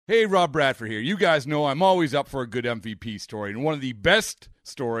Hey, Rob Bradford here. You guys know I'm always up for a good MVP story, and one of the best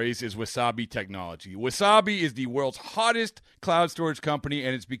stories is Wasabi Technology. Wasabi is the world's hottest cloud storage company,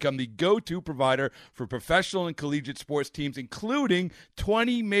 and it's become the go-to provider for professional and collegiate sports teams, including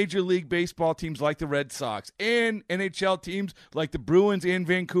 20 Major League Baseball teams like the Red Sox and NHL teams like the Bruins and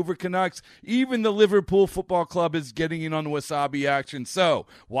Vancouver Canucks. Even the Liverpool Football Club is getting in on the Wasabi action. So,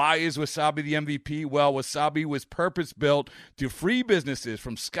 why is Wasabi the MVP? Well, Wasabi was purpose-built to free businesses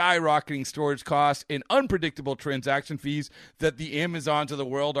from skyrocketing storage costs and unpredictable transaction fees that the Amazons of the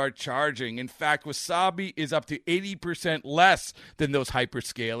world are charging. In fact, Wasabi is up to 80% less than those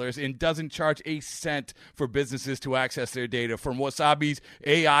hyperscalers and doesn't charge a cent for businesses to access their data. From Wasabi's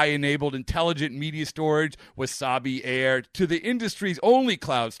AI-enabled intelligent media storage, Wasabi Air, to the industry's only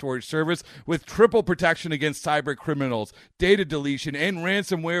cloud storage service with triple protection against cyber criminals, data deletion, and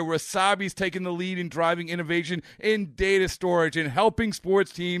ransomware, Wasabi's taken the lead in driving innovation in data storage and helping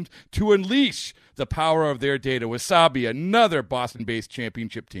sports teams to unleash the power of their data. Wasabi, another Boston-based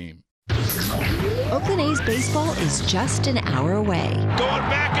championship team. Oakland A's baseball is just an hour away. Going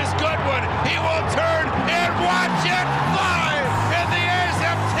back is Goodwin. He will turn and watch it fly. And the A's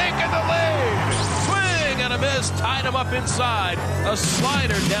have taken the lead. Swing and a miss. Tied him up inside. A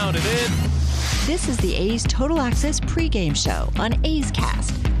slider down and in. This is the A's Total Access pregame show on A's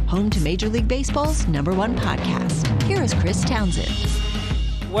Cast, home to Major League Baseball's #1 podcast. Here is Chris Townsend.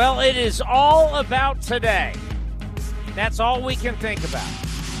 Well, it is all about today. That's all we can think about.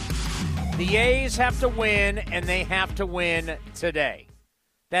 The A's have to win, and they have to win today.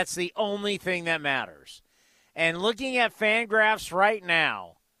 That's the only thing that matters. And looking at FanGraphs right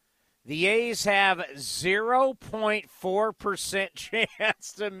now, the A's have 0.4%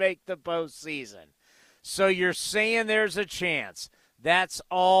 chance to make the postseason. So you're saying there's a chance. That's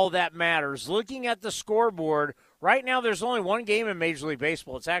all that matters. Looking at the scoreboard, right now there's only one game in Major League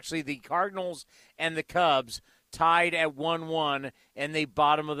Baseball. It's actually the Cardinals and the Cubs tied at 1-1 in the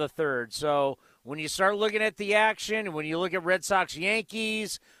bottom of the third. So when you start looking at the action, when you look at Red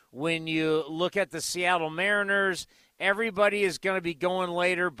Sox-Yankees, when you look at the Seattle Mariners, everybody is going to be going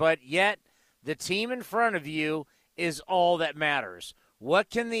later, but yet the team in front of you is all that matters. What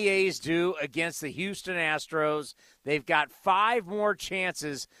can the A's do against the Houston Astros? They've got 5 more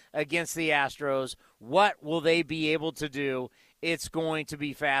chances against the Astros. What will they be able to do? It's going to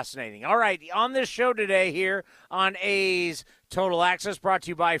be fascinating. All right, on this show today here on A's Total Access, brought to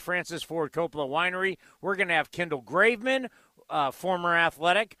you by Francis Ford Coppola Winery, we're going to have Kendall Graveman, former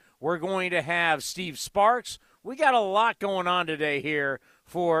Athletic. We're going to have Steve Sparks. We got a lot going on today here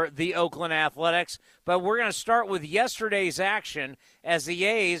for the Oakland Athletics, but we're going to start with yesterday's action as the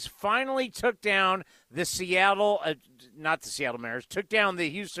A's finally took down the Mariners, took down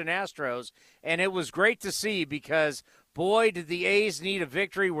the Houston Astros, and it was great to see because, boy, did the A's need a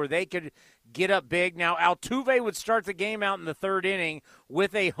victory where they could get up big. Now, Altuve would start the game out in the third inning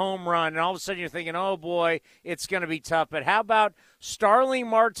with a home run, and all of a sudden you're thinking, oh, boy, it's going to be tough. But how about Starling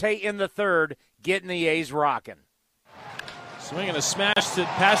Marte in the third getting the A's rocking? Swinging a smash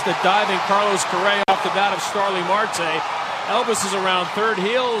past the diving Carlos Correa off the bat of Starling Marte. Elvis is around third.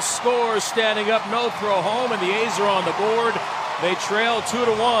 He'll score, standing up, no throw home, and the A's are on the board. They trail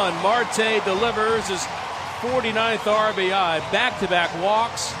 2-1. Marte delivers his 49th RBI. Back-to-back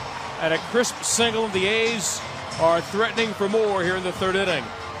walks and a crisp single. The A's are threatening for more here in the third inning.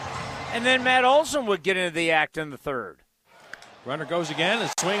 And then Matt Olson would get into the act in the third. Runner goes again, a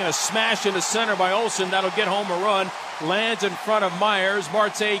swing and a smash into center by Olson. That'll get home a run. Lands in front of Myers.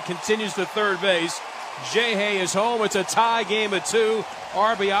 Marte continues to third base. J-Hay is home. It's a tie game at 2.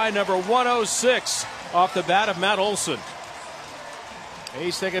 RBI number 106 off the bat of Matt Olson.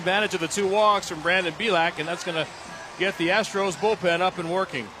 A's take advantage of the 2 walks from Brandon Bielak, and that's going to get the Astros bullpen up and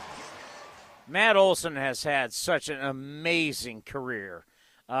working. Matt Olson has had such an amazing career.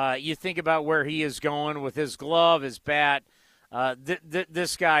 You think about where he is going with his glove, his bat.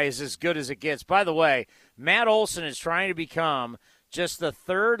 This guy is as good as it gets. By the way, Matt Olson is trying to become just the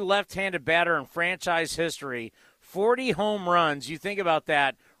third left-handed batter in franchise history. 40 home runs. You think about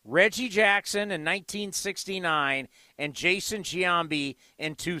that. Reggie Jackson in 1969 and Jason Giambi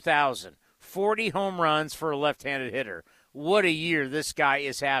in 2000. 40 home runs for a left-handed hitter. What a year this guy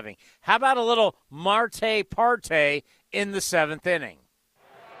is having. How about a little Marte Parte in the 7th inning?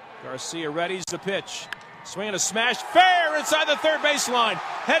 Garcia readies the pitch. Swinging a smash, fair inside the third baseline.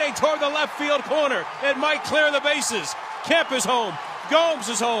 Heading toward the left field corner. It might clear the bases. Kemp is home. Gomes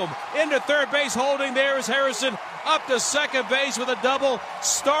is home. Into third base holding. There is Harrison. Up to second base with a double.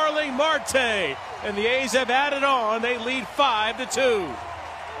 Starling Marte. And the A's have added on. They lead 5-2.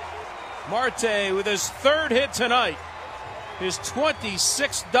 Marte with his third hit tonight. his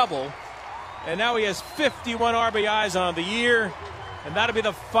 26th double, and now he has 51 RBIs on the year. And that'll be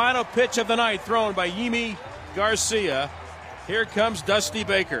the final pitch of the night, thrown by Yimi Garcia. Here comes Dusty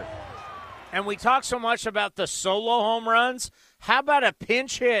Baker. And we talk so much about the solo home runs. How about a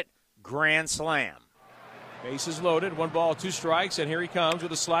pinch hit grand slam? Bases loaded, 1 ball, 2 strikes, and here he comes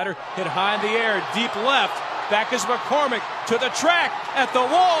with a slider hit high in the air, deep left. Back is McCormick to the track, at the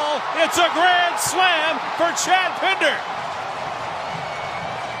wall. It's a grand slam for Chad Pinder.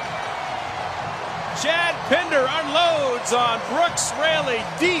 Chad Pinder unloads on Brooks Raley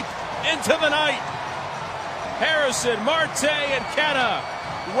deep into the night. Harrison, Marte, and Canha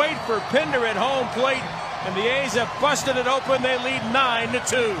wait for Pinder at home plate, and the A's have busted it open. They lead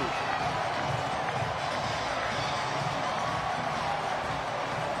 9-2.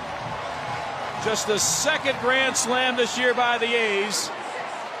 Just the second grand slam this year by the A's,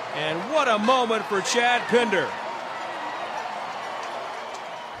 and what a moment for Chad Pinder.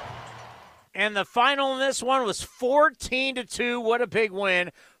 And the final in this one was 14-2. What a big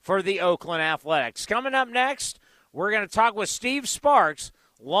win for the Oakland Athletics. Coming up next, we're going to talk with Steve Sparks,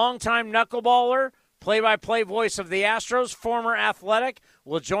 longtime knuckleballer, play-by-play voice of the Astros, former Athletic,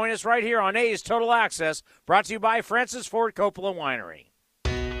 will join us right here on A's Total Access, brought to you by Francis Ford Coppola Winery.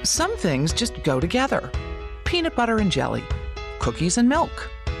 Some things just go together. Peanut butter and jelly, cookies and milk,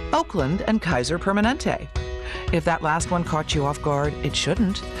 Oakland and Kaiser Permanente. If that last one caught you off guard, it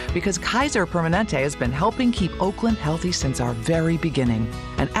shouldn't, because Kaiser Permanente has been helping keep Oakland healthy since our very beginning.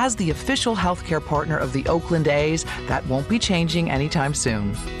 And as the official healthcare partner of the Oakland A's, that won't be changing anytime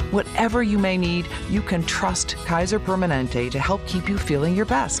soon. Whatever you may need, you can trust Kaiser Permanente to help keep you feeling your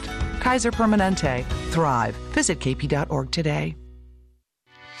best. Kaiser Permanente. Thrive. Visit kp.org today.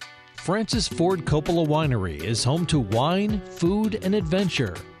 Francis Ford Coppola Winery is home to wine, food, and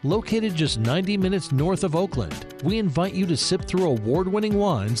adventure. Located just 90 minutes north of Oakland, we invite you to sip through award-winning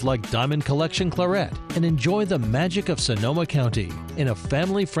wines like Diamond Collection Claret and enjoy the magic of Sonoma County in a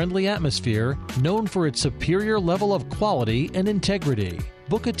family-friendly atmosphere known for its superior level of quality and integrity.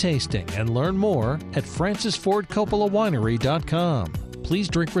 Book a tasting and learn more at francisfordcoppolawinery.com. Please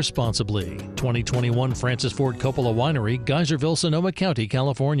drink responsibly. 2021 Francis Ford Coppola Winery, Geyserville, Sonoma County,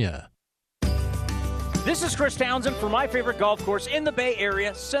 California. This is Chris Townsend for my favorite golf course in the Bay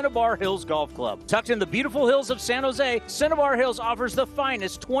Area, Cinnabar Hills Golf Club. Tucked in the beautiful hills of San Jose, Cinnabar Hills offers the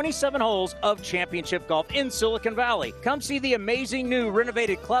finest 27 holes of championship golf in Silicon Valley. Come see the amazing new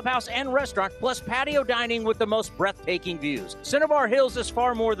renovated clubhouse and restaurant, plus patio dining with the most breathtaking views. Cinnabar Hills is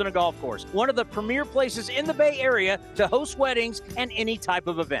far more than a golf course, one of the premier places in the Bay Area to host weddings and any type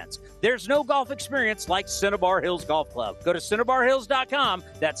of events. There's no golf experience like Cinnabar Hills Golf Club. Go to CinnabarHills.com.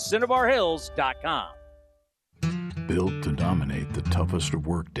 That's CinnabarHills.com. Built to dominate the toughest of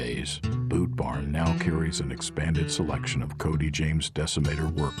work days, Boot Barn now carries an expanded selection of Cody James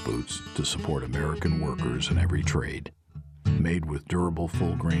Decimator work boots to support American workers in every trade. Made with durable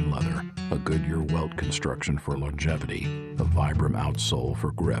full-grain leather, a Goodyear welt construction for longevity, a Vibram outsole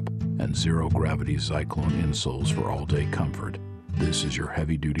for grip, and zero-gravity Cyclone insoles for all-day comfort, this is your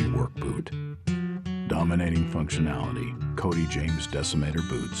heavy-duty work boot. Dominating functionality, Cody James Decimator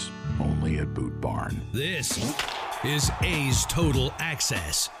boots, only at Boot Barn. This is A's Total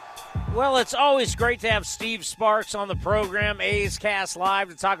Access. Well, it's always great to have Steve Sparks on the program, A's Cast Live,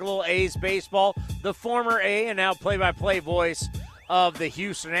 to talk a little A's baseball, the former A and now play-by-play voice of the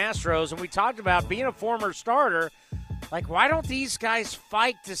Houston Astros. And we talked about being a former starter. Like, why don't these guys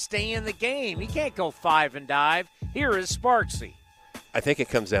fight to stay in the game? He can't go 5 and dive. Here is Sparksy. I think it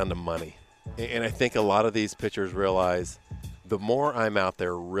comes down to money. And I think a lot of these pitchers realize the more I'm out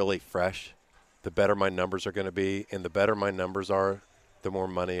there really fresh, the better my numbers are going to be. And the better my numbers are, the more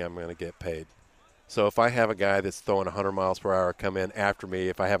money I'm going to get paid. So if I have a guy that's throwing 100 miles per hour come in after me,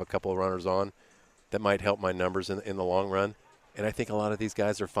 if I have a couple of runners on, that might help my numbers in the long run. And I think a lot of these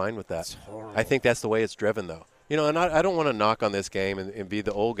guys are fine with that. I think that's the way it's driven, though. You know, and I don't want to knock on this game and be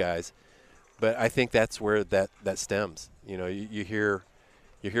the old guys, but I think that's where that stems. You know, you hear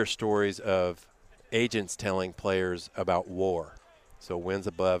stories of agents telling players about WAR, so wins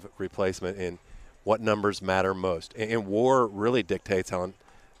above replacement, and what numbers matter most. And WAR really dictates how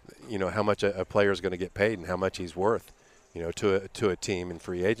much a player is going to get paid and how much he's worth, you know, to a team in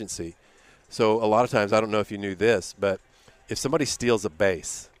free agency. So a lot of times, I don't know if you knew this, but if somebody steals a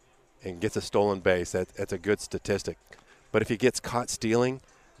base and gets a stolen base, that's a good statistic. But if he gets caught stealing,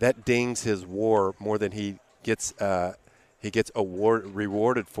 that dings his WAR more than he gets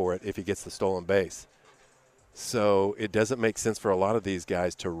rewarded for it if he gets the stolen base. So it doesn't make sense for a lot of these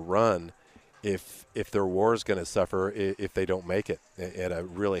guys to run if their WAR is going to suffer if they don't make it at a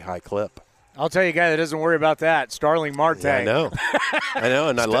really high clip. I'll tell you a guy that doesn't worry about that, Starling Marte. Yeah, I know,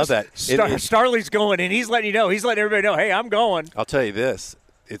 and I love that. Starling's going, and he's letting you know. He's letting everybody know, hey, I'm going. I'll tell you this.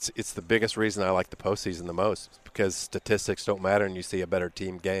 It's the biggest reason I like the postseason the most, because statistics don't matter and you see a better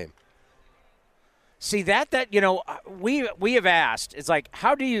team game. See, we have asked, it's like,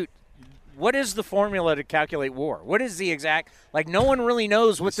 what is the formula to calculate WAR? What is the exact, no one really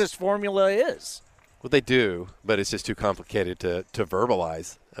knows what this formula is. Well, they do, but it's just too complicated to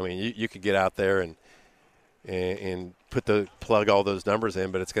verbalize. I mean, you could get out there and plug all those numbers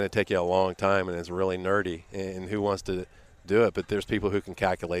in, but it's going to take you a long time, and it's really nerdy. And who wants to do it? But there's people who can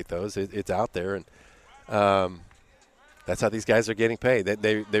calculate those. It's out there, and that's how these guys are getting paid.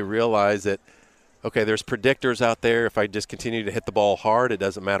 They realize that, okay, there's predictors out there. If I just continue to hit the ball hard, it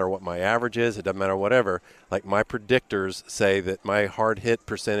doesn't matter what my average is. It doesn't matter whatever. Like, my predictors say that my hard hit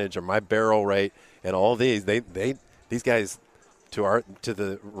percentage or my barrel rate and all these guys to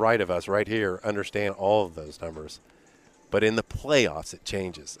the right of us right here understand all of those numbers. But in the playoffs, it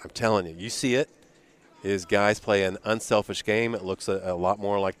changes. I'm telling you, you see it. Is guys play an unselfish game. It looks a lot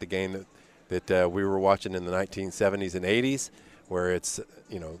more like the game that we were watching in the 1970s and 80s, where it's,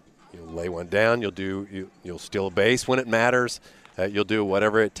 you'll lay one down, you'll steal a base when it matters, you'll do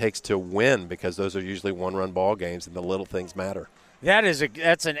whatever it takes to win, because those are usually one-run ball games, and the little things matter.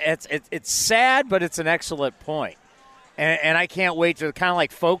 It's sad, but it's an excellent point. And I can't wait to kind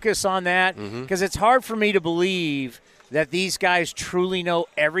of focus on that, because it's hard for me to believe that these guys truly know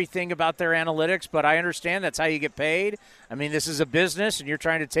everything about their analytics, but I understand that's how you get paid. I mean, this is a business, and you're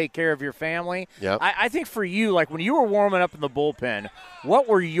trying to take care of your family. Yep. I think for you, when you were warming up in the bullpen, what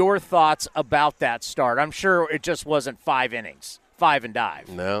were your thoughts about that start? I'm sure it just wasn't 5 innings, 5 and dive.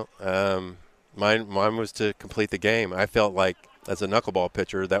 No. Mine was to complete the game. I felt like, as a knuckleball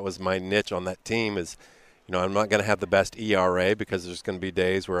pitcher, that was my niche on that team is, I'm not going to have the best ERA, because there's going to be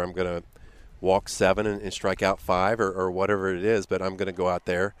days where I'm going to walk 7 and strike out 5 or whatever it is, but I'm going to go out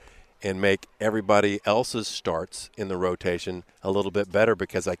there and make everybody else's starts in the rotation a little bit better,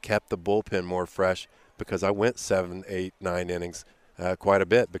 because I kept the bullpen more fresh, because I went 7, 8, 9 innings quite a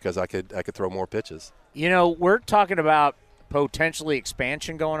bit, because I could throw more pitches. We're talking about potentially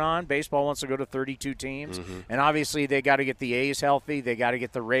expansion going on. Baseball wants to go to 32 teams, and obviously they got to get the A's healthy, they got to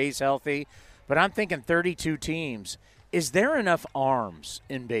get the Rays healthy, but I'm thinking 32 teams. Is there enough arms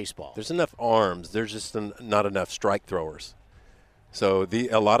in baseball? There's enough arms. There's just not enough strike throwers. So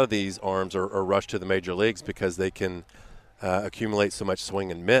a lot of these arms are rushed to the major leagues because they can accumulate so much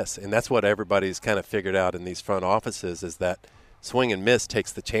swing and miss. And that's what everybody's kind of figured out in these front offices, is that swing and miss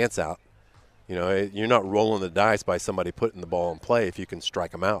takes the chance out. You're not rolling the dice by somebody putting the ball in play if you can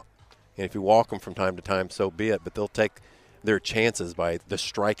strike them out. And if you walk them from time to time, so be it. But they'll take their chances by the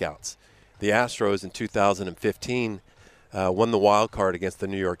strikeouts. The Astros in 2015 won the wild card against the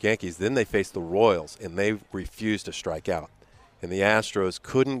New York Yankees. Then they faced the Royals, and they refused to strike out. And the Astros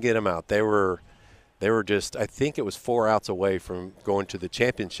couldn't get them out. They were just, I think it was 4 outs away from going to the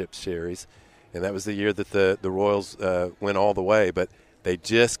championship series, and that was the year that the Royals went all the way. But they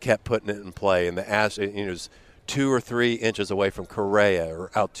just kept putting it in play, and the Astros, it was 2 or 3 inches away from Correa or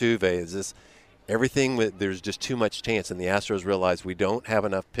Altuve. Is this everything? There's just too much chance, and the Astros realized we don't have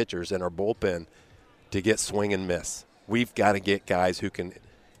enough pitchers in our bullpen to get swing and miss. We've got to get guys who can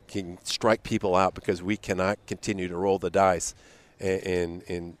strike people out, because we cannot continue to roll the dice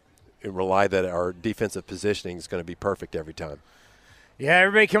and rely that our defensive positioning is going to be perfect every time. Yeah,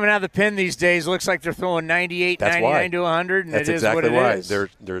 everybody coming out of the pen these days looks like they're throwing 98, That's 99 why. to 100, and That's it is exactly what it why.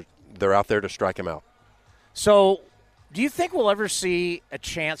 is. They're out there to strike them out. So, do you think we'll ever see a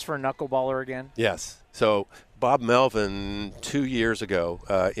chance for a knuckleballer again? Yes. So, Bob Melvin 2 years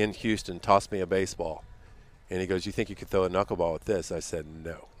ago in Houston tossed me a baseball. And he goes, "You think you could throw a knuckleball with this?" I said,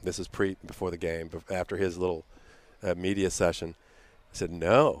 "No." This is before the game, after his little media session. I said,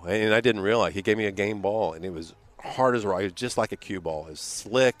 "No." And I didn't realize. He gave me a game ball, and it was hard as rock. It was just like a cue ball. It was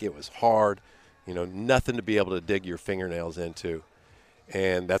slick. It was hard. Nothing to be able to dig your fingernails into.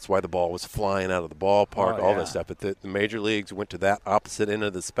 And that's why the ball was flying out of the ballpark, all this stuff. But the major leagues went to that opposite end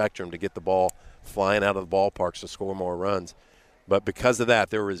of the spectrum to get the ball flying out of the ballparks to score more runs. But because of that,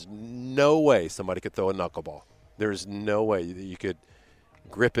 there was no way somebody could throw a knuckleball. There's no way that you could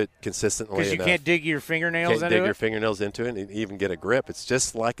grip it consistently enough. Because you can't dig your fingernails into it? Can't dig your fingernails into it and even get a grip. It's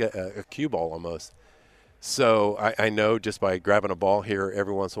just like a cue ball almost. So I know just by grabbing a ball here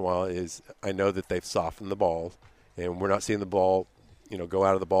every once in a while I know that they've softened the ball, and we're not seeing the ball, go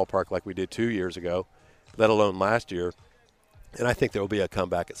out of the ballpark like we did 2 years ago, let alone last year. And I think there will be a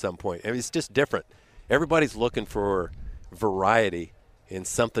comeback at some point. It's just different. Everybody's looking for variety in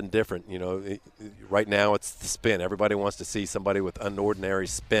something different. Right now it's the spin. Everybody wants to see somebody with unordinary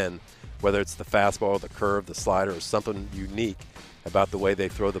spin, whether it's the fastball, the curve, the slider, or something unique about the way they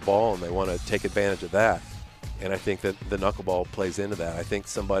throw the ball, and they want to take advantage of that. And I think that the knuckleball plays into that. I think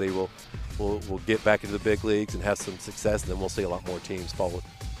somebody will get back into the big leagues and have some success, and then we'll see a lot more teams follow.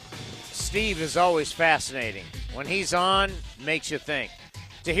 Steve is always fascinating. When he's on, makes you think.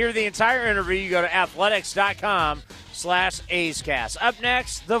 To hear the entire interview, you go to athletics.com/A'sCast. Up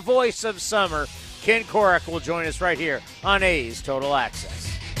next, the voice of summer, Ken Korach, will join us right here on A's Total Access.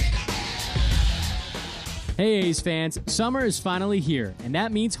 Hey A's fans, summer is finally here, and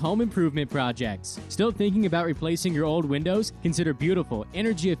that means home improvement projects. Still thinking about replacing your old windows? Consider beautiful,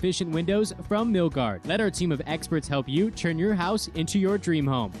 energy-efficient windows from Milgard. Let our team of experts help you turn your house into your dream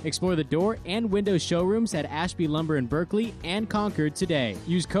home. Explore the door and window showrooms at Ashby Lumber in Berkeley and Concord today.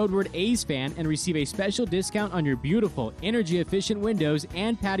 Use code word A'sFan and receive a special discount on your beautiful, energy-efficient windows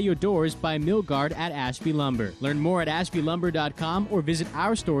and patio doors by Milgard at Ashby Lumber. Learn more at ashbylumber.com or visit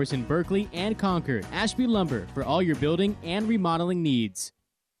our stores in Berkeley and Concord. Ashby Lumber, for all your building and remodeling needs.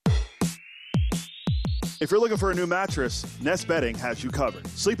 If you're looking for a new mattress, Nest Bedding has you covered.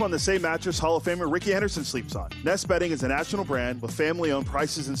 Sleep on the same mattress Hall of Famer Ricky Henderson sleeps on. Nest Bedding is a national brand with family-owned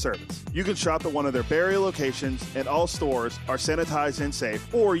prices and service. You can shop at one of their Barrie locations, and all stores are sanitized and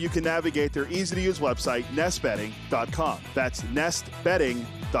safe, or you can navigate their easy-to-use website, nestbedding.com. That's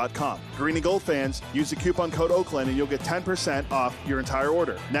nestbedding.com. Green and gold fans, use the coupon code Oakland and you'll get 10% off your entire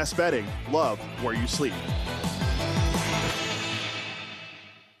order. Nest Bedding, love where you sleep.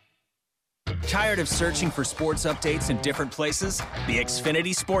 Tired of searching for sports updates in different places? The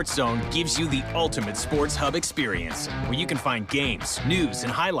Xfinity Sports Zone gives you the ultimate sports hub experience, where you can find games, news,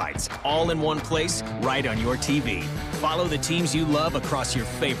 and highlights all in one place right on your TV. Follow the teams you love across your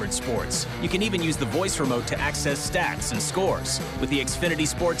favorite sports. You can even use the voice remote to access stats and scores. With the Xfinity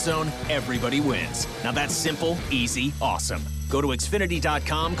Sports Zone, everybody wins. Now that's simple, easy, awesome. Go to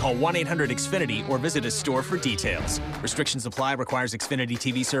Xfinity.com, call 1-800-XFINITY, or visit a store for details. Restrictions apply. Requires Xfinity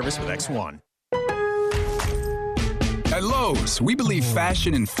TV service with X1. At Lowe's, we believe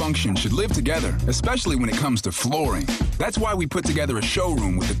fashion and function should live together, especially when it comes to flooring. That's why we put together a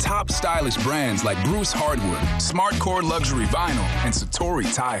showroom with the top stylish brands like Bruce Hardwood, SmartCore Luxury Vinyl, and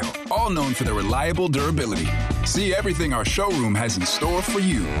Satori Tile, all known for their reliable durability. See everything our showroom has in store for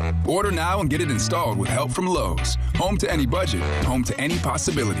you. Order now and get it installed with help from Lowe's. Home to any budget, home to any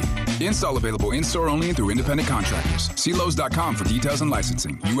possibility. Install available in-store only and through independent contractors. See Lowe's.com for details and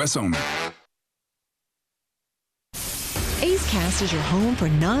licensing. U.S. only. A's Cast is your home for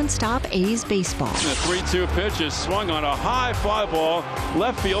non-stop A's baseball. The 3-2 pitch is swung on a high fly ball.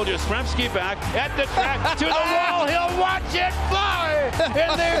 Left field, Yastrzemski back at the track to the wall. He'll watch it fly.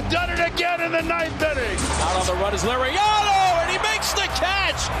 And they've done it again in the ninth inning. Out on the run is Liriano, and he makes the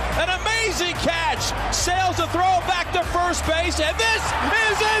catch. An amazing catch. Sails the throw back to first base, and this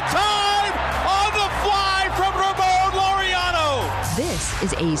is in time on the fly from Ramon Laureano. This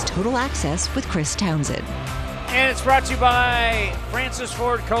is A's Total Access with Chris Townsend. And it's brought to you by Francis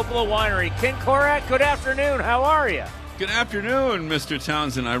Ford Coppola Winery. Ken Korach, good afternoon. How are you? Good afternoon, Mr.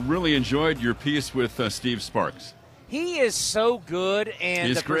 Townsend. I really enjoyed your piece with Steve Sparks. He is so good,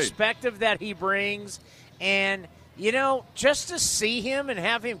 and the perspective that he brings. And, you know, just to see him and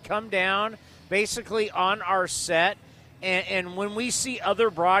have him come down basically on our set, and when we see other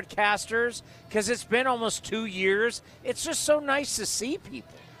broadcasters, because it's been almost 2 years, it's just so nice to see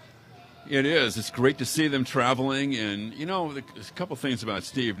people. It is. It's great to see them traveling. And, you know, there's a couple things about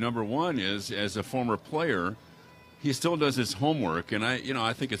Steve. Number one is, as a former player, he still does his homework. And,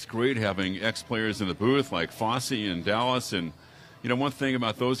 I think it's great having ex-players in the booth like Fosse and Dallas. And, one thing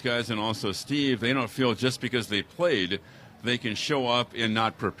about those guys and also Steve, they don't feel just because they played, they can show up and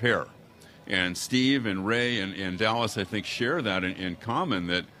not prepare. And Steve and Ray and Dallas, I think, share that in common,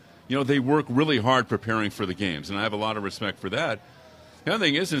 that, they work really hard preparing for the games. And I have a lot of respect for that. The other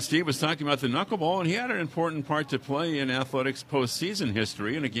thing is, and Steve was talking about the knuckleball, and he had an important part to play in Athletics' postseason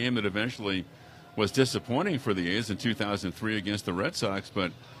history in a game that eventually was disappointing for the A's in 2003 against the Red Sox,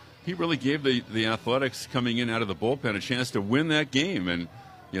 but he really gave the Athletics coming in out of the bullpen a chance to win that game, and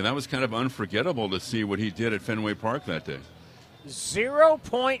that was kind of unforgettable to see what he did at Fenway Park that day.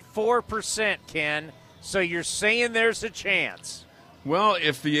 0.4%, Ken, so you're saying there's a chance. Well,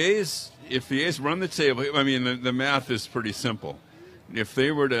 if the A's run the table, I mean, the math is pretty simple. If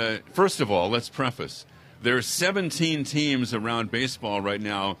they were to, first of all, let's preface, there are 17 teams around baseball right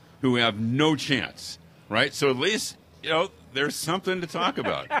now who have no chance, right? So at least, there's something to talk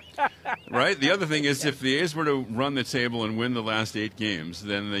about, right? The other thing is, if the A's were to run the table and win the last 8 games,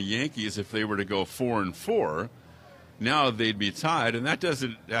 then the Yankees, if they were to go 4-4, now they'd be tied, and that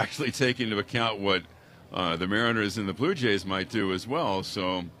doesn't actually take into account what the Mariners and the Blue Jays might do as well.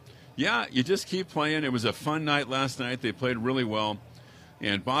 So, yeah, you just keep playing. It was a fun night last night. They played really well.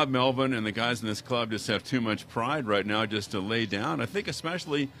 And Bob Melvin and the guys in this club just have too much pride right now just to lay down. I think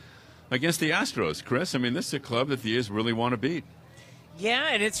especially against the Astros, Chris. I mean, this is a club that the A's really want to beat. Yeah,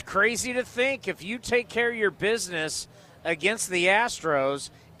 and it's crazy to think if you take care of your business against the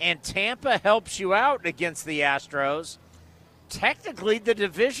Astros and Tampa helps you out against the Astros, technically the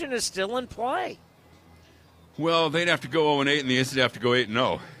division is still in play. Well, they'd have to go 0-8, and the A's would have to go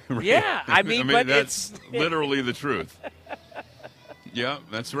 8-0. Right? Yeah, I mean, but that's it's literally the truth. Yeah,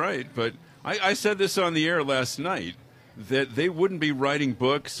 that's right. But I said this on the air last night, that they wouldn't be writing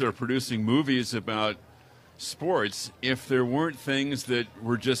books or producing movies about sports if there weren't things that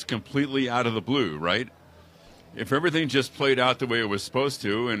were just completely out of the blue, right? If everything just played out the way it was supposed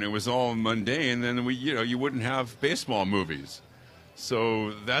to and it was all mundane, then you wouldn't have baseball movies.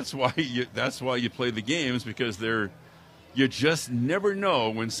 So that's why you play the games, because you just never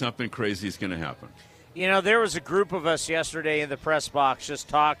know when something crazy is going to happen. You know, there was a group of us yesterday in the press box just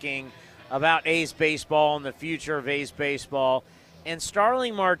talking about A's baseball and the future of A's baseball, and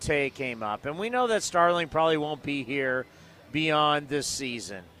Starling Marte came up. And we know that Starling probably won't be here beyond this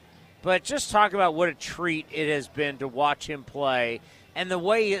season. But just talk about what a treat it has been to watch him play, and the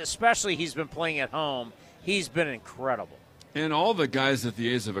way, especially he's been playing at home, he's been incredible. And all the guys that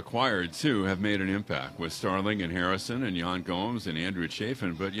the A's have acquired, too, have made an impact with Starling and Harrison and Yan Gomes and Andrew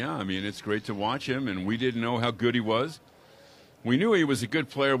Chafin. But, yeah, I mean, it's great to watch him, and we didn't know how good he was. We knew he was a good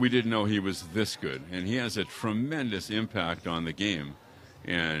player. We didn't know he was this good. And he has a tremendous impact on the game.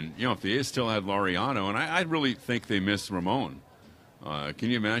 And, if the A's still had Laureano, and I really think they miss Ramon. Can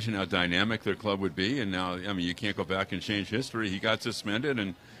you imagine how dynamic their club would be? And now, I mean, you can't go back and change history. He got suspended,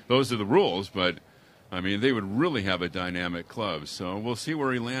 and those are the rules, but I mean, they would really have a dynamic club. So we'll see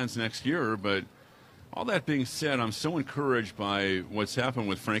where he lands next year. But all that being said, I'm so encouraged by what's happened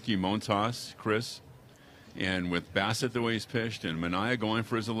with Frankie Montas, Chris, and with Bassett the way he's pitched, and Manaea going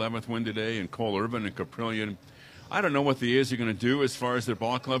for his 11th win today, and Cole Irvin and Caprillion. I don't know what the A's are going to do as far as their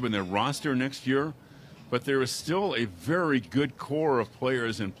ball club and their roster next year, but there is still a very good core of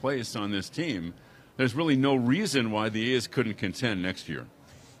players in place on this team. There's really no reason why the A's couldn't contend next year.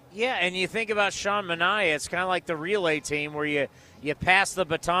 Yeah, and you think about Sean Manaea, it's kind of like the relay team where you pass the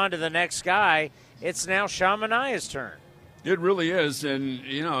baton to the next guy. It's now Sean Manaea's turn. It really is, and,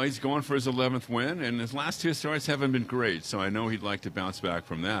 he's going for his 11th win, and his last two starts haven't been great, so I know he'd like to bounce back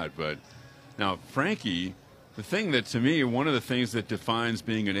from that. But now, Frankie, the thing that, to me, one of the things that defines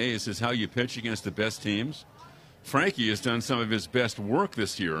being an Ace is how you pitch against the best teams. Frankie has done some of his best work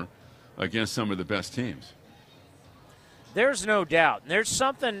this year against some of the best teams. There's no doubt. There's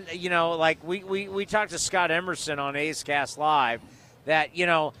something, like we talked to Scott Emerson on A's Cast Live that,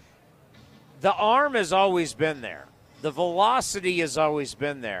 the arm has always been there. The velocity has always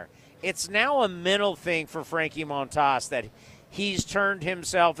been there. It's now a mental thing for Frankie Montas that he's turned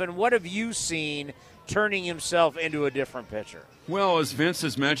himself, and what have you seen turning himself into a different pitcher? Well, as Vince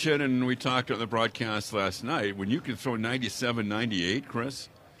has mentioned, and we talked on the broadcast last night, when you can throw 97, 98, Chris,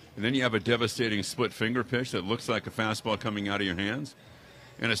 and then you have a devastating split finger pitch that looks like a fastball coming out of your hands.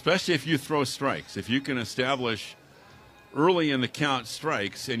 And especially if you throw strikes, if you can establish early in the count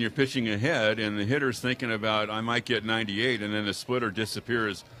strikes and you're pitching ahead and the hitter's thinking about, I might get 98, and then the splitter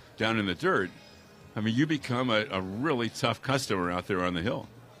disappears down in the dirt, I mean, you become a really tough customer out there on the hill.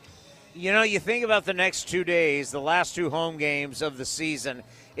 You think about the next 2 days, the last two home games of the season.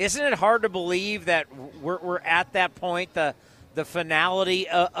 Isn't it hard to believe that we're at that point, the finality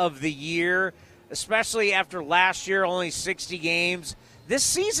of the year, especially after last year, only 60 games? This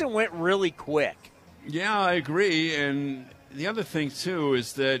season went really quick. Yeah, I agree. And the other thing, too,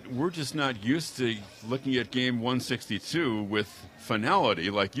 is that we're just not used to looking at game 162 with finality,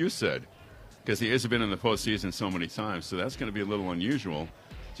 like you said, because the A's have been in the postseason so many times. So that's going to be a little unusual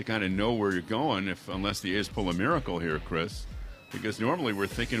to kind of know where you're going, unless the A's pull a miracle here, Chris. Because normally we're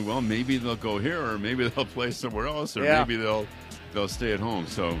thinking, well, maybe they'll go here, or maybe they'll play somewhere else, or maybe they'll stay at home.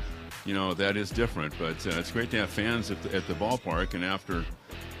 So, that is different. But it's great to have fans at the ballpark. And after,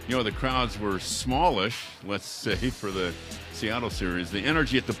 the crowds were smallish, let's say, for the Seattle series, the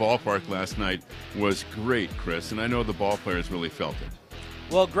energy at the ballpark last night was great, Chris. And I know the ball players really felt it.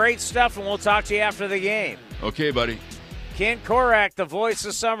 Well, great stuff, and we'll talk to you after the game. Okay, buddy. Ken Korak, the voice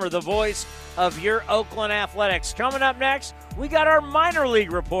of summer, the voice of your Oakland Athletics. Coming up next, we got our minor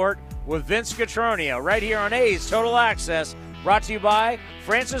league report with Vince Cotroneo right here on A's Total Access, brought to you by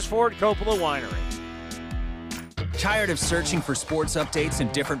Francis Ford Coppola Winery. Tired of searching for sports updates in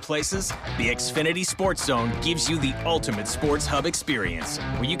different places? The Xfinity Sports Zone gives you the ultimate sports hub experience,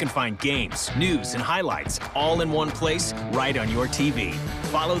 where you can find games, news, and highlights all in one place right on your TV.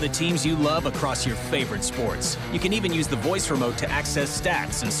 Follow the teams you love across your favorite sports. You can even use the voice remote to access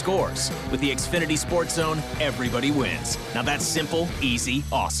stats and scores. With the Xfinity Sports Zone, everybody wins. Now that's simple, easy,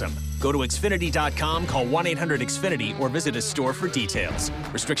 awesome. Go to Xfinity.com, call 1-800-XFINITY, or visit a store for details.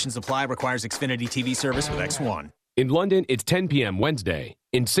 Restrictions apply. Requires Xfinity TV service with X1. In London, it's 10 p.m. Wednesday.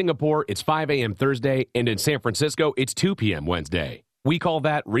 In Singapore, it's 5 a.m. Thursday. And in San Francisco, it's 2 p.m. Wednesday. We call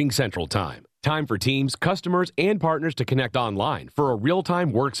that Ring Central Time. Time for teams, customers, and partners to connect online for a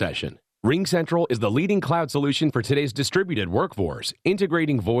real-time work session. Ring Central is the leading cloud solution for today's distributed workforce,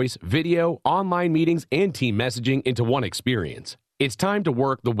 integrating voice, video, online meetings, and team messaging into one experience. It's time to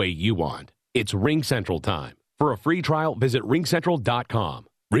work the way you want. It's Ring Central time. For a free trial, visit ringcentral.com.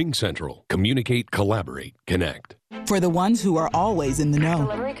 Ring Central. Communicate, collaborate, connect. For the ones who are always in the know.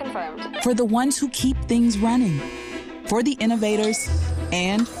 Delivery confirmed. For the ones who keep things running. For the innovators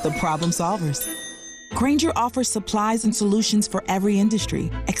and the problem solvers. Grainger offers supplies and solutions for every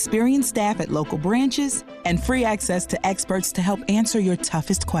industry, experienced staff at local branches, and free access to experts to help answer your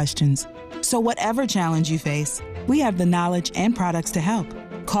toughest questions. So whatever challenge you face, we have the knowledge and products to help.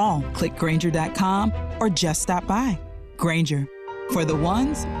 Call, click Grainger.com, or just stop by. Grainger, for the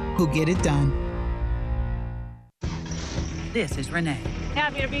ones who get it done. This is Renee.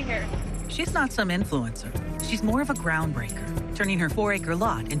 Happy to be here. She's not some influencer. She's more of a groundbreaker, turning her 4-acre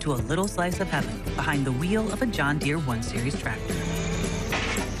lot into a little slice of heaven behind the wheel of a John Deere 1 Series tractor.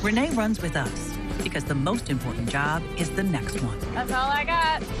 Renee runs with us because the most important job is the next one. That's all I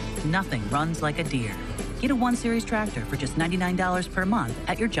got. Nothing runs like a Deere. Get a 1 Series tractor for just $99 per month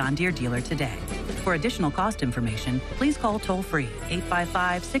at your John Deere dealer today. For additional cost information, please call toll-free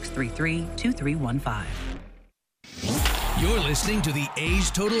 855-633-2315. You're listening to the A's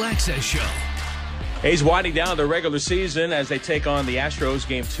Total Access Show. A's winding down their regular season as they take on the Astros,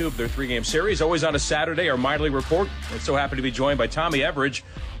 Game 2 of their 3-game series. Always on a Saturday, our minor league report. We're so happy to be joined by Tommy Everidge,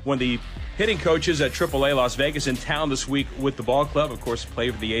 one of the hitting coaches at AAA Las Vegas, in town this week with the ball club. Of course,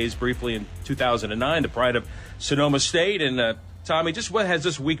 played for the A's briefly in 2009, the pride of Sonoma State. And Tommy, just what has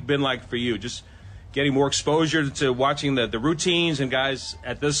this week been like for you? Just getting more exposure to watching the routines and guys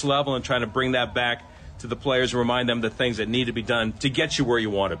at this level and trying to bring that back to the players and remind them the things that need to be done to get you where you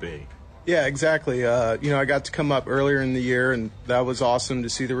want to be. Yeah, exactly. I got to come up earlier in the year, and that was awesome to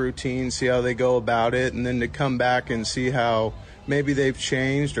see the routine, see how they go about it, and then to come back and see how maybe they've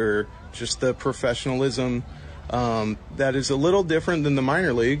changed or just the professionalism that is a little different than the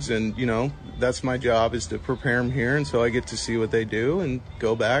minor leagues. And, that's my job, is to prepare them here, and so I get to see what they do and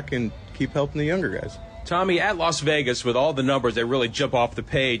go back and keep helping the younger guys. Tommy, at Las Vegas, with all the numbers that really jump off the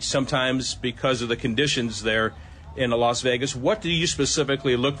page, sometimes because of the conditions there in Las Vegas, what do you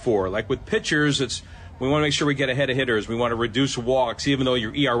specifically look for? Like with pitchers, we want to make sure we get ahead of hitters. We want to reduce walks, even though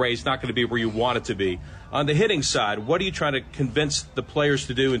your ERA is not going to be where you want it to be. On the hitting side, what are you trying to convince the players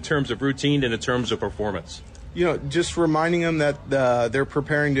to do in terms of routine and in terms of performance? Just reminding them that they're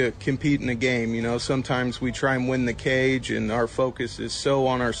preparing to compete in a game. Sometimes we try and win the cage, and our focus is so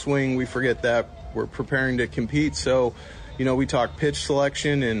on our swing, we forget that we're preparing to compete. So, we talk pitch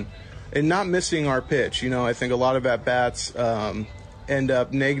selection and not missing our pitch. I think a lot of at-bats end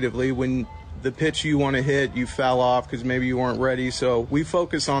up negatively when the pitch you want to hit, you foul off because maybe you weren't ready. So we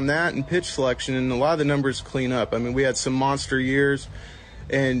focus on that and pitch selection, and a lot of the numbers clean up. I mean, we had some monster years,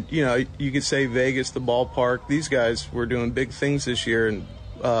 and, you could say Vegas, the ballpark, these guys were doing big things this year, and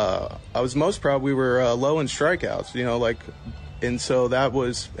I was most proud we were low in strikeouts, and so that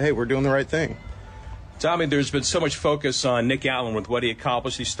was, hey, we're doing the right thing. Tommy, there's been so much focus on Nick Allen with what he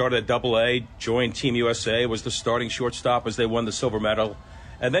accomplished. He started at AA, joined Team USA, was the starting shortstop as they won the silver medal,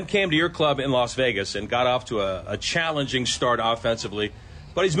 and then came to your club in Las Vegas and got off to a challenging start offensively.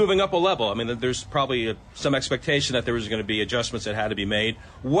 But he's moving up a level. I mean, there's probably some expectation that there was going to be adjustments that had to be made.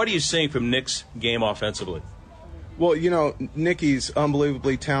 What are you seeing from Nick's game offensively? Well, Nicky's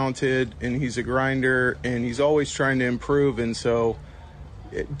unbelievably talented, and he's a grinder, and he's always trying to improve, and so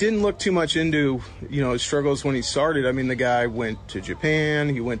it didn't look too much into, his struggles when he started. I mean, the guy went to Japan,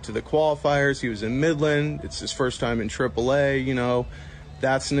 he went to the qualifiers, he was in Midland, it's his first time in AAA,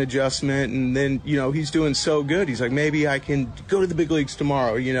 that's an adjustment. And then, he's doing so good. He's like, maybe I can go to the big leagues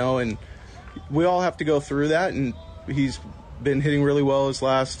tomorrow, and we all have to go through that. And he's been hitting really well his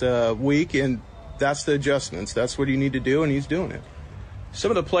last week, and that's the adjustments. That's what you need to do, and he's doing it. Some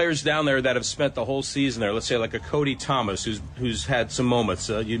of the players down there that have spent the whole season there, let's say like a Cody Thomas, who's had some moments.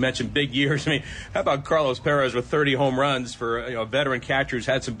 You mentioned big years. I mean, how about Carlos Perez with 30 home runs for a veteran catcher who's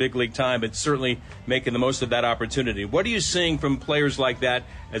had some big league time, but certainly making the most of that opportunity. What are you seeing from players like that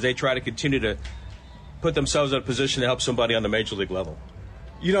as they try to continue to put themselves in a position to help somebody on the major league level?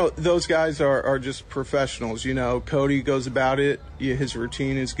 Those guys are just professionals. Cody goes about it. His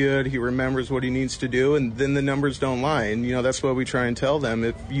routine is good. He remembers what he needs to do, and then the numbers don't lie. And, that's what we try and tell them.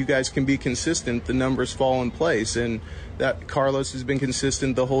 If you guys can be consistent, the numbers fall in place. And that Carlos has been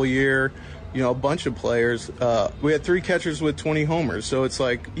consistent the whole year. A bunch of players. We had 3 catchers with 20 homers. So it's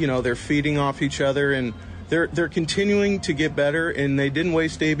like, they're feeding off each other, and they're continuing to get better, and they didn't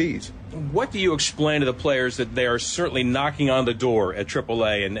waste ABs. What do you explain to the players that they are certainly knocking on the door at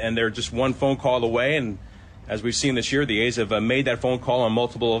AAA and they're just one phone call away? And as we've seen this year, the A's have made that phone call on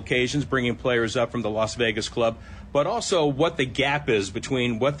multiple occasions, bringing players up from the Las Vegas club, but also what the gap is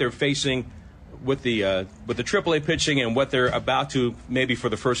between what they're facing with the AAA pitching and what they're about to maybe for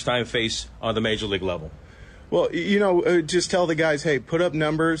the first time face on the major league level. Well, just tell the guys, hey, put up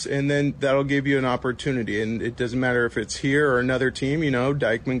numbers, and then that'll give you an opportunity. And it doesn't matter if it's here or another team.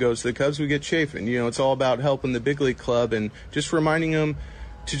 Dykman goes to the Cubs, we get Chafin. It's all about helping the big league club and just reminding them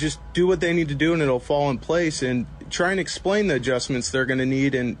to just do what they need to do, and it'll fall in place. And try and explain the adjustments they're going to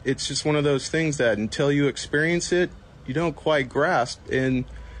need. And it's just one of those things that until you experience it, you don't quite grasp. And,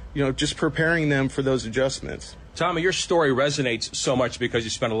 just preparing them for those adjustments. Tommy, your story resonates so much because you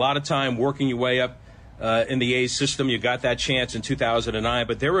spent a lot of time working your way up in the A's system. You got that chance in 2009,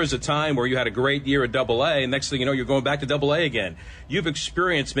 but there was a time where you had a great year at AA, and next thing you know, you're going back to AA again. You've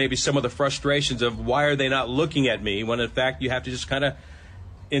experienced maybe some of the frustrations of why are they not looking at me, when in fact you have to just kind of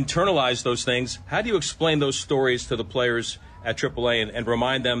internalize those things. How do you explain those stories to the players at AAA and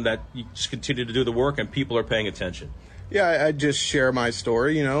remind them that you just continue to do the work and people are paying attention? Yeah, I just share my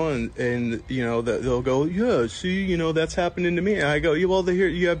story, and they'll go, yeah, see, that's happening to me. And I go,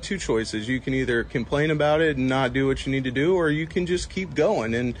 you have 2 choices. You can either complain about it and not do what you need to do, or you can just keep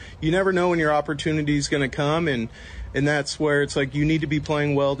going. And you never know when your opportunity is going to come, and that's where it's like you need to be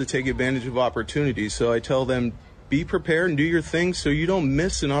playing well to take advantage of opportunities. So I tell them, be prepared and do your thing so you don't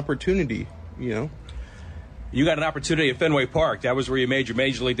miss an opportunity, You got an opportunity at Fenway Park. That was where you made your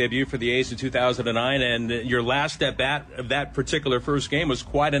major league debut for the A's in 2009, and your last at-bat of that particular first game was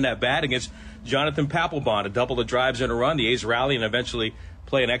quite an at-bat against Jonathan Papelbon, a double of drives and a run. The A's rally and eventually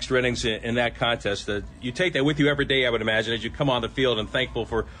play an extra innings in that contest. You take that with you every day, I would imagine, as you come on the field and thankful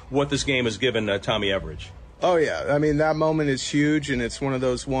for what this game has given Tommy Everidge. Oh, yeah. I mean, that moment is huge, and it's one of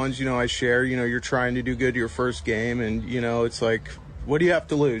those ones, I share. You're trying to do good your first game, and, it's like, what do you have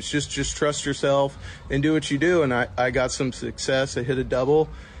to lose? Just trust yourself and do what you do. And I got some success. I hit a double.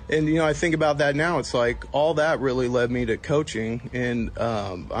 And, I think about that now. It's like all that really led me to coaching. And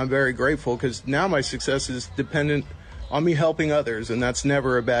I'm very grateful because now my success is dependent on me helping others, and that's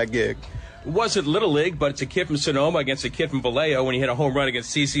never a bad gig. It wasn't Little League, but it's a kid from Sonoma against a kid from Vallejo when you hit a home run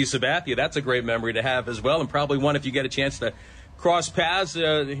against CC Sabathia. That's a great memory to have as well, and probably one if you get a chance to cross paths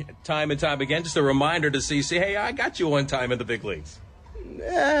time and time again. Just a reminder to CC, hey, I got you one time in the big leagues.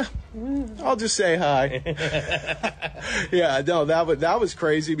 I'll just say hi. Yeah, no, that was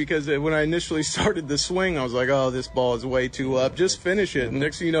crazy because when I initially started the swing, I was like, oh, this ball is way too up. Just finish it. And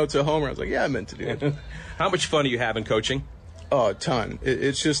next thing you know, it's a homer. I was like, yeah, I meant to do it. How much fun are you having coaching? Oh, a ton.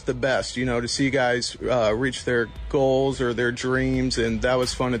 It's just the best, to see guys reach their goals or their dreams, and that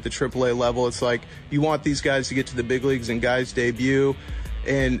was fun at the AAA level. It's like you want these guys to get to the big leagues and guys debut.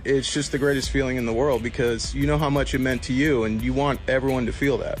 And it's just the greatest feeling in the world because you know how much it meant to you, and you want everyone to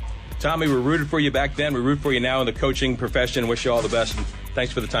feel that. Tommy, we rooted for you back then. We root for you now in the coaching profession. Wish you all the best, and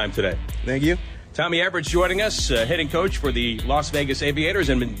thanks for the time today. Thank you. Tommy Everidge joining us, hitting coach for the Las Vegas Aviators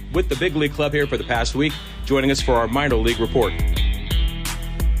and been with the big league club here for the past week, joining us for our minor league report.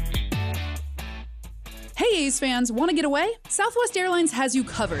 Hey, A's fans, want to get away? Southwest Airlines has you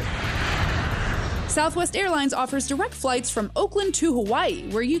covered. Southwest Airlines offers direct flights from Oakland to Hawaii,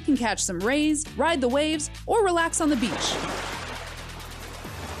 where you can catch some rays, ride the waves, or relax on the beach.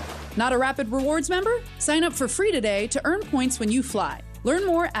 Not a Rapid Rewards member? Sign up for free today to earn points when you fly. Learn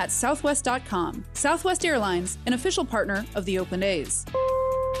more at southwest.com. Southwest Airlines, an official partner of the Oakland A's.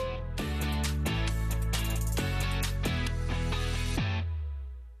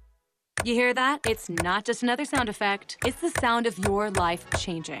 You hear that? It's not just another sound effect. It's the sound of your life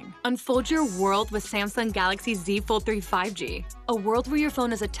changing. Unfold your world with Samsung Galaxy Z Fold 3 5G. A world where your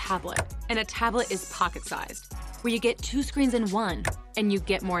phone is a tablet, and a tablet is pocket-sized. Where you get 2 screens in one, and you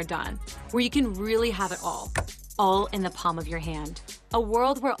get more done. Where you can really have it all in the palm of your hand. A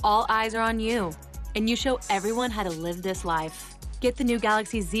world where all eyes are on you, and you show everyone how to live this life. Get the new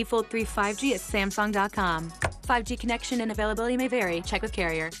Galaxy Z Fold 3 5G at Samsung.com. 5G connection and availability may vary. Check with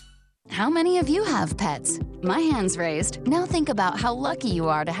carrier. How many of you have pets? My hand's raised. Now think about how lucky you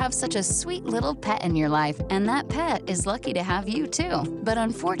are to have such a sweet little pet in your life, and that pet is lucky to have you too. But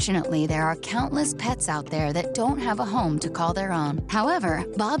unfortunately, there are countless pets out there that don't have a home to call their own. However,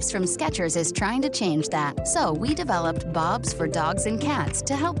 Bob's from Skechers is trying to change that. So we developed Bob's for dogs and cats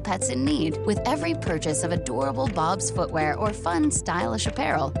to help pets in need. With every purchase of adorable Bob's footwear or fun, stylish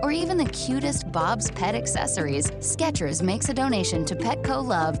apparel, or even the cutest Bob's pet accessories, Skechers makes a donation to Petco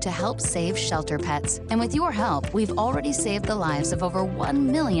Love to help save shelter pets. And with your help, we've already saved the lives of over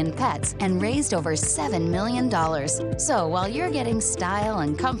 1 million pets and raised over $7 million. So while you're getting style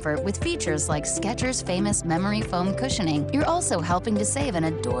and comfort with features like Skechers' famous memory foam cushioning, you're also helping to save an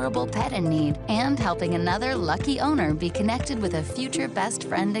adorable pet in need and helping another lucky owner be connected with a future best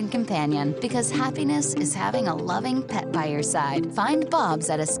friend and companion, because happiness is having a loving pet by your side. Find Bob's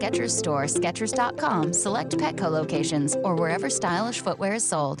at a Skechers store, Skechers.com, select Petco locations, or wherever stylish footwear is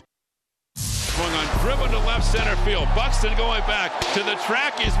sold. Swung on, driven to left center field. Buxton going back to the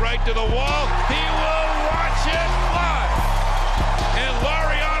track. He's right to the wall. He will watch it fly. And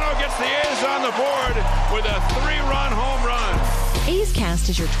Laureano gets the A's on the board with a 3-run home run. A's Cast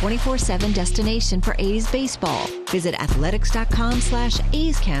is your 24/7 destination for A's baseball. Visit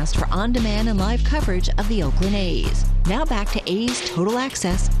athletics.com/A's Cast for on-demand and live coverage of the Oakland A's. Now back to A's Total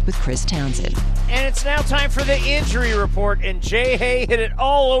Access with Chris Townsend. And it's now time for the injury report, and Jay Hay hit it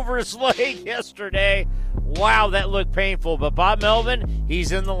all over his leg yesterday. Wow, that looked painful. But Bob Melvin,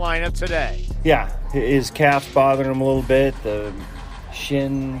 he's in the lineup today. Yeah, his calf bothering him a little bit. The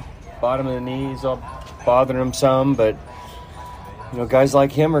shin, bottom of the knees all bothering him some. But, you know, guys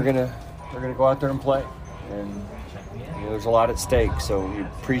like him are gonna go out there and play. And you know, there's a lot at stake. So you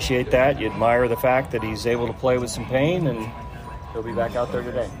appreciate that. You admire the fact that he's able to play with some pain, and he'll be back out there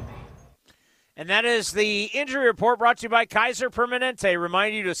today. And that is the injury report brought to you by Kaiser Permanente.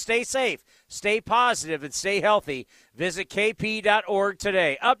 Remind you to stay safe, stay positive, and stay healthy. Visit kp.org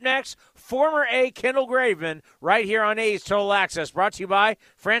today. Up next, former A. Kendall Graveman right here on A's Total Access, brought to you by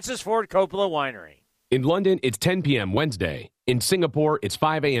Francis Ford Coppola Winery. In London, it's 10 p.m. Wednesday. In Singapore, it's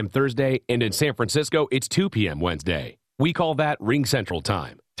 5 a.m. Thursday. And in San Francisco, it's 2 p.m. Wednesday. We call that Ring Central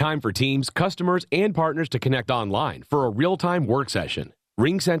Time. Time for teams, customers, and partners to connect online for a real-time work session.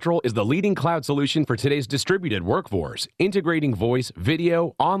 Ring Central is the leading cloud solution for today's distributed workforce, integrating voice,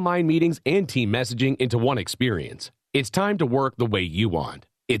 video, online meetings, and team messaging into one experience. It's time to work the way you want.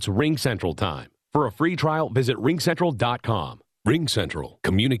 It's Ring Central time. For a free trial, visit ringcentral.com. Ring Central.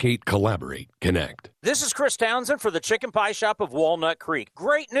 Communicate, collaborate, connect. This is Chris Townsend for the Chicken Pie Shop of Walnut Creek.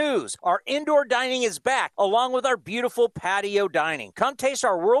 Great news! Our indoor dining is back, along with our beautiful patio dining. Come taste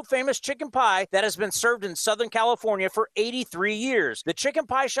our world-famous chicken pie that has been served in Southern California for 83 years. The Chicken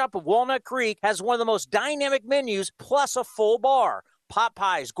Pie Shop of Walnut Creek has one of the most dynamic menus, plus a full bar. Pot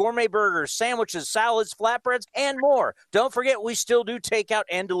pies, gourmet burgers, sandwiches, salads, flatbreads, and more. Don't forget, we still do takeout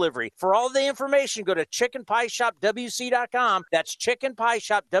and delivery. For all the information, go to chickenpieshopwc.com. That's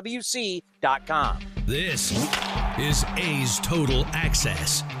chickenpieshopwc.com. This is A's Total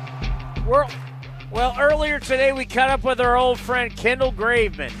Access. Well, earlier today, we caught up with our old friend Kendall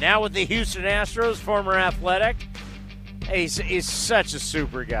Graveman, now with the Houston Astros, former Athletic. He's such a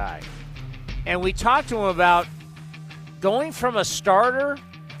super guy. And we talked to him about going from a starter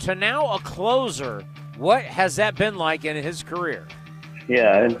to now a closer. What has that been like in his career?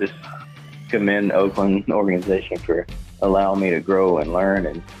 Yeah, I just commend the Oakland organization for allowing me to grow and learn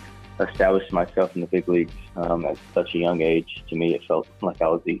and establish myself in the big leagues at such a young age. To me, it felt like I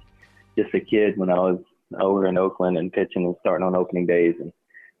was just a kid when I was over in Oakland and pitching and starting on opening days. And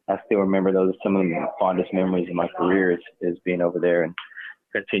I still remember those some of the fondest memories of my career is being over there and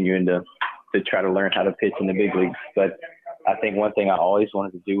continuing to try to learn how to pitch in the big leagues. But I think one thing I always